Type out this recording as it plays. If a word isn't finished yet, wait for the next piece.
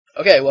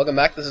Okay, welcome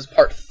back. This is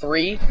part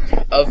 3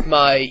 of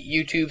my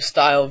YouTube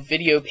style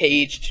video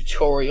page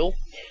tutorial.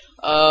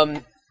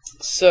 What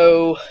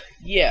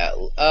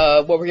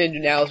we're going to do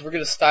now is we're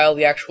going to style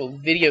the actual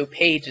video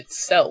page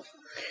itself.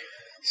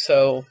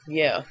 What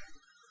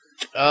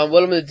I'm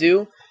going to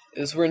do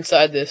is we're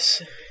inside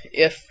this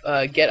if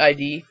get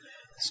ID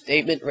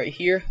statement right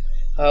here.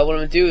 What I'm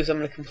going to do is I'm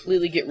going to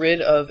completely get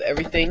rid of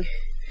everything,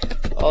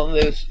 all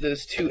of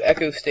those two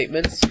echo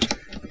statements,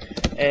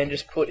 and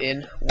just put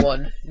in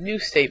one new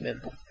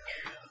statement.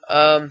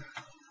 Now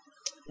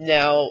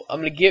I'm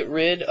going to get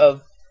rid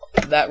of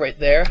that right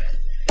there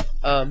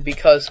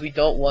because we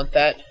don't want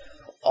that.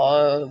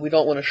 We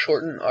don't want to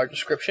shorten our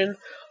description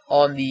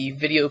on the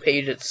video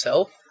page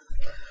itself.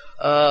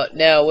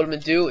 Now what I'm going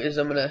to do is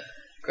I'm going to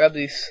grab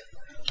these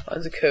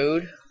lines of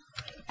code,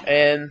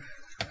 and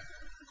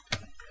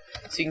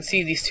so you can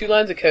see these two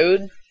lines of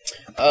code.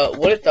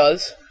 What it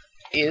does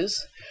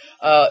is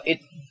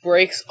it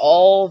breaks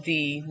all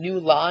the new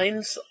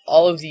lines,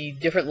 all of the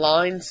different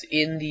lines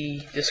in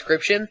the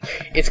description.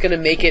 It's going to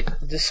make it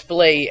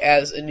display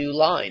as a new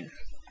line.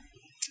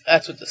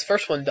 That's what this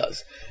first one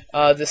does.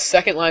 This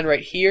second line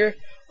right here,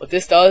 what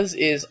this does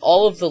is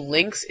all of the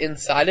links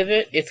inside of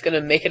it, it's going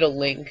to make it a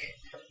link.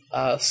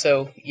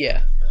 So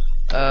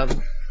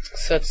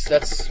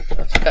that's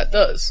what that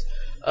does.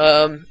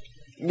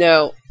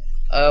 Now,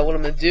 what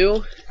I'm going to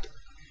do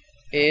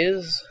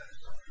is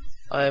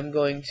I'm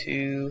going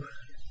to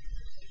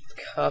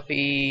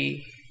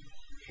copy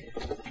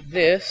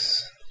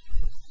this,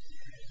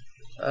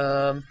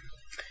 and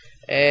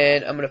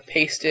I'm going to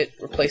paste it,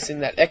 replacing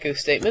that echo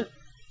statement.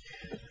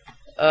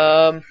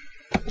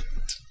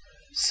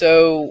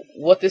 So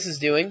what this is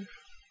doing,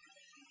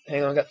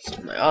 hang on, I got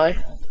something in my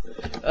eye.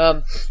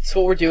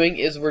 So what we're doing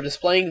is we're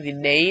displaying the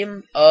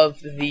name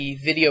of the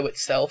video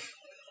itself,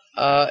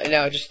 and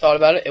now I just thought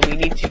about it, and we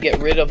need to get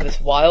rid of this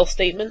while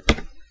statement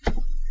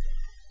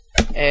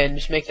and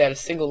just make that a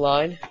single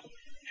line.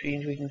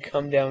 We can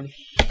come down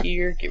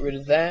here, get rid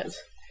of that,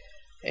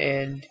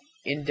 and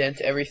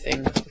indent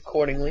everything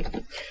accordingly.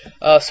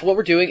 So what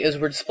we're doing is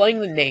we're displaying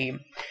the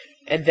name,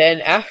 and then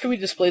after we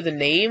display the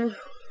name,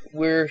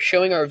 we're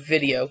showing our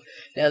video.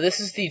 Now this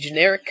is the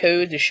generic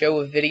code to show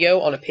a video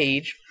on a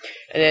page,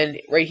 and then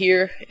right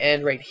here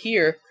and right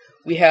here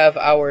we have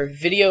our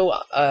video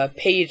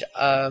page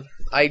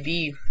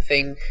ID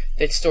thing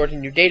that's stored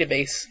in your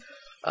database.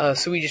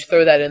 So we just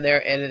throw that in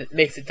there and it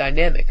makes it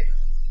dynamic.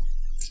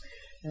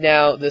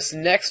 Now this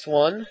next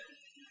one,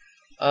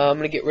 I'm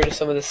going to get rid of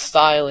some of the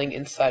styling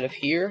inside of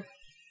here.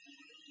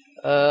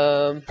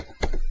 So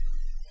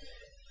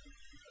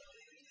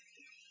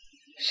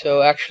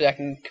actually I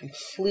can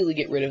completely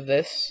get rid of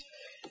this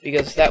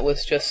because that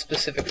was just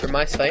specific for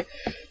my site.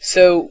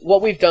 So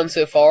what we've done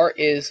so far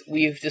is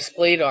we've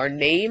displayed our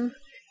name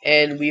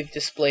and we've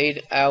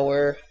displayed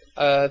our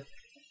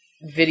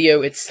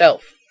video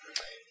itself.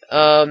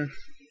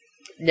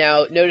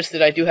 Now notice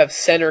that I do have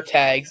center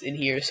tags in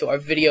here, so our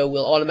video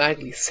will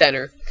automatically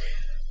center.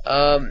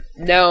 Now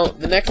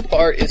the next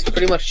part is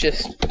pretty much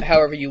just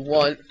however you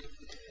want.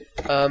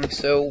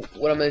 So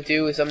what I'm going to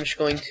do is I'm just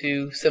going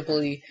to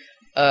simply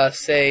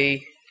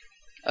say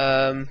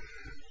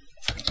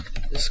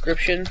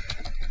description,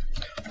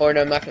 or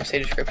no, I'm not going to say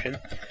description.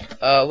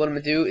 What I'm going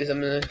to do is I'm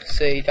going to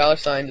say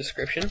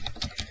 $description.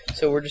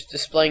 So we're just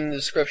displaying the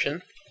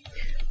description.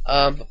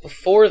 But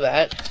before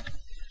that,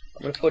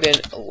 I'm going to put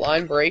in a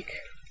line break,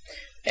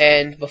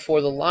 and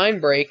before the line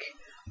break,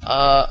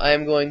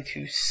 I'm going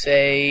to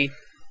say,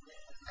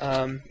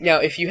 now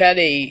if you had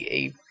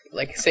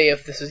like say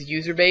if this is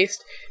user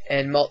based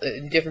and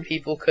different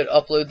people could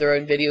upload their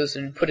own videos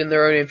and put in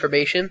their own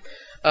information,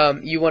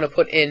 you want to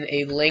put in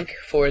a link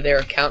for their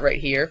account right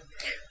here.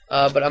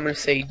 But I'm going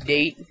to say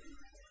date,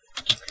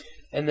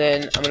 and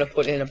then I'm going to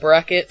put in a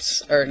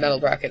brackets, or not a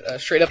bracket, a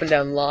straight up and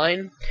down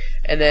line,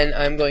 and then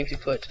I'm going to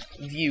put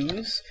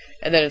views,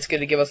 and then it's going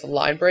to give us a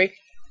line break,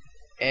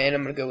 and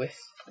I'm going to go with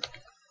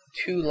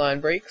 2 line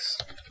breaks,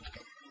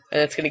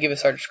 and it's going to give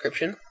us our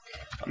description.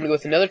 I'm going to go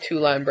with another 2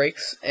 line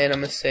breaks, and I'm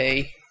going to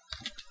say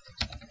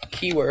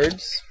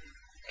keywords,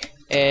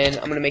 and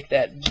I'm going to make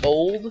that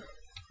bold,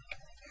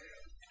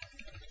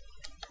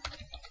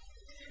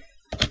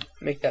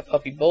 make that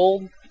puppy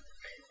bold,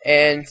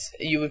 and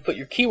you would put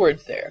your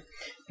keywords there.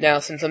 Now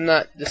since I'm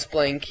not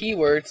displaying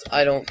keywords,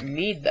 I don't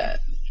need that.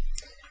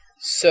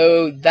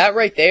 So that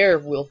right there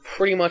will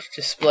pretty much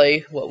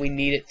display what we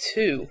need it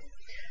to.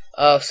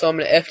 So I'm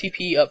going to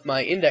FTP up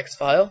my index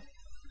file,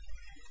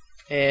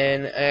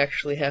 and I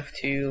actually have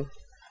to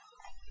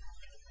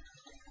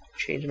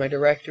change my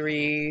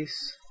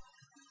directories.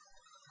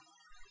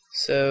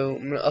 So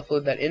I'm going to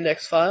upload that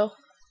index file.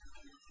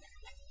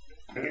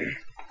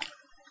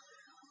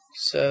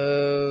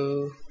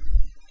 So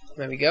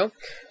there we go.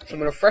 So I'm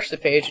going to refresh the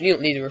page, and you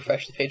don't need to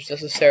refresh the page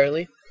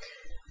necessarily.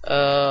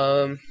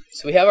 So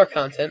we have our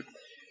content,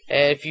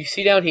 and if you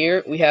see down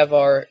here, we have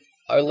our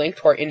link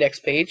to our index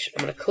page.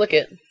 I'm going to click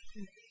it,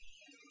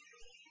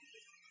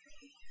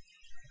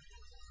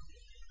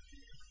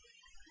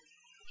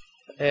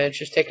 and it's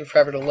just taking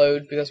forever to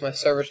load because my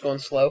server's going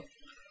slow.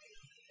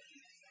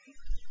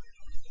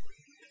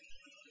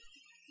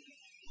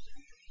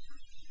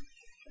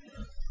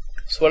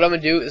 So what I'm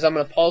going to do is I'm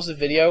going to pause the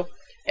video,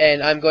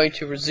 and I'm going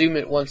to resume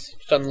it once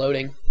it's done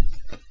loading.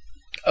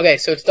 Okay,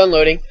 so it's done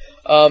loading,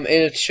 and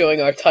it's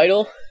showing our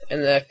title,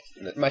 and that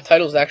my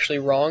title is actually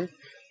wrong,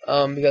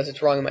 because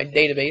it's wrong in my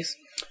database.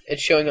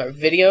 It's showing our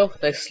video,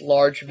 nice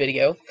large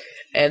video,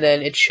 and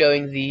then it's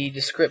showing the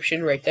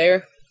description right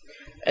there,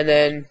 and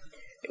then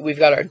we've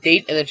got our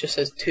date, and it just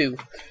says 2.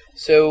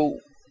 So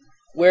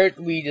where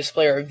we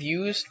display our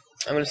views,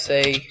 I'm going to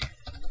say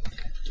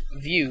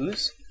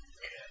views,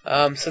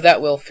 so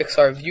that will fix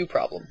our view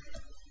problem.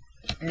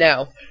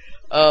 Now,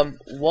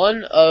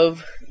 one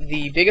of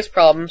the biggest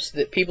problems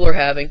that people are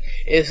having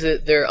is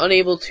that they're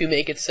unable to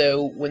make it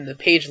so when the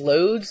page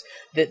loads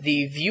that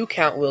the view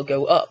count will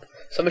go up.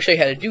 So I'm going to show you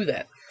how to do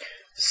that.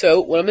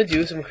 So what I'm going to do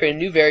is I'm going to create a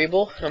new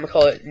variable, and I'm going to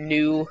call it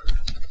new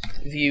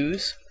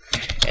views,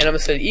 and I'm going to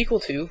set it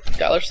equal to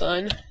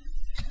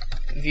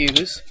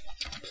 $views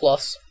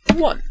plus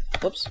 1.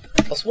 Whoops,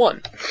 plus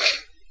 1.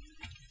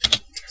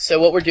 So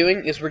what we're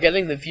doing is we're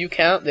getting the view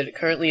count that it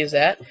currently is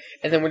at,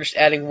 and then we're just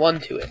adding 1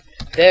 to it.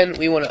 Then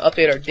we want to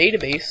update our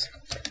database,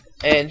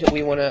 and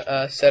we want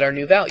to set our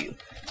new value.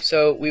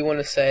 So we want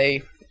to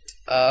say,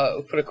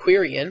 put a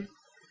query in,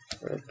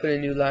 we're going to put a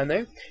new line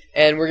there,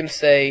 and we're going to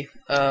say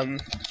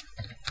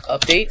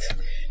update,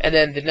 and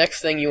then the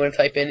next thing you want to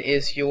type in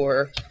is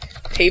your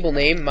table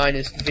name. Mine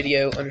is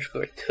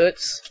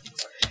video_toots,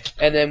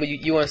 and then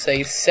you want to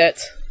say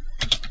set,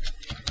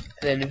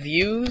 and then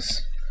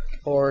views,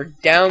 or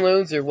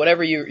downloads, or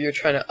whatever you're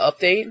trying to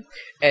update,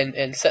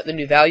 and set the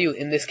new value,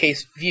 in this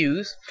case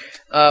views.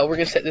 We're going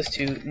to set this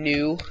to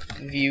new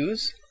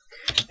views,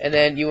 and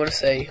then you want to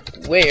say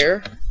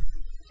where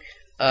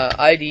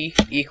ID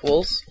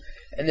equals,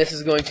 and this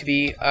is going to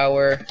be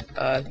our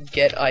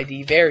get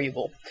ID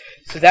variable.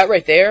 So that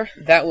right there,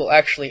 that will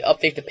actually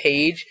update the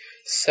page,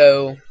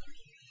 so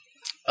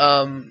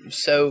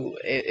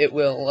it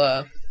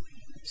will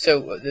so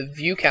the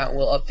view count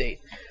will update.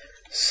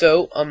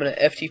 So I'm going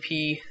to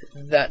FTP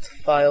that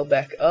file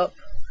back up,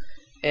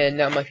 and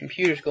now my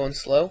computer's going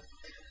slow.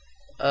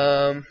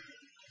 There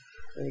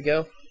we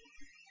go.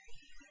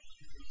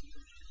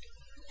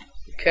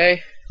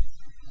 Okay,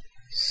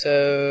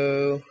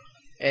 so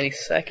any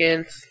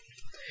second.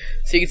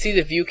 So you can see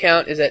the view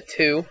count is at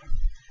 2,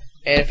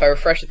 and if I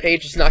refresh the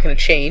page, it's not going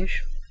to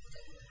change,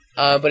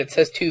 but it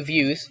says 2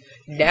 views.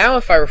 Now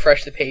if I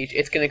refresh the page,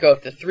 it's going to go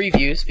up to 3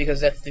 views,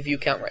 because that's the view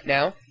count right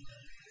now.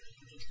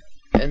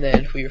 And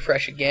then if we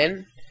refresh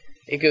again,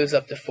 it goes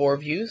up to 4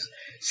 views.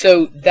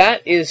 So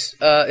that is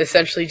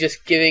essentially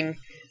just giving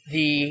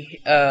the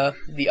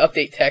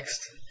update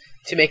text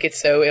to make it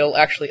so it'll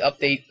actually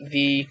update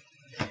the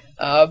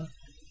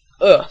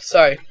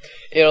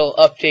it'll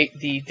update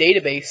the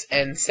database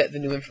and set the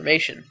new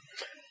information.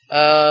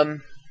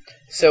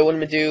 So what I'm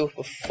going to do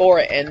before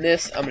I end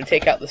this, I'm going to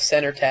take out the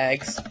center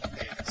tags,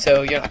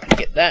 so you're not going to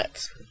get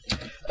that.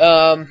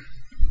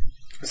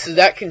 So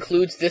that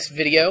concludes this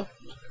video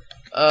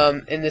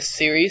in this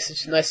series.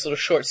 It's a nice little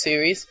short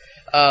series.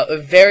 A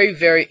very,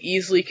 very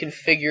easily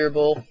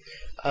configurable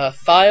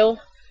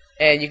file,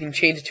 and you can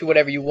change it to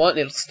whatever you want,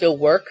 and it'll still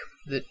work,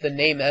 the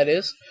name that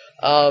is.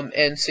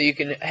 And so you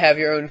can have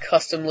your own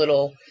custom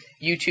little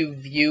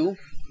YouTube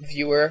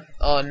viewer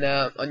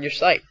on your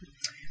site.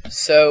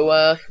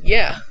 So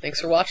yeah,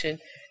 thanks for watching,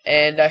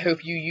 and I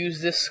hope you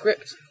use this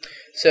script.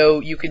 So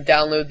you can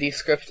download the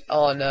script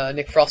on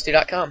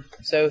nickfrosty.com.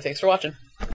 So thanks for watching.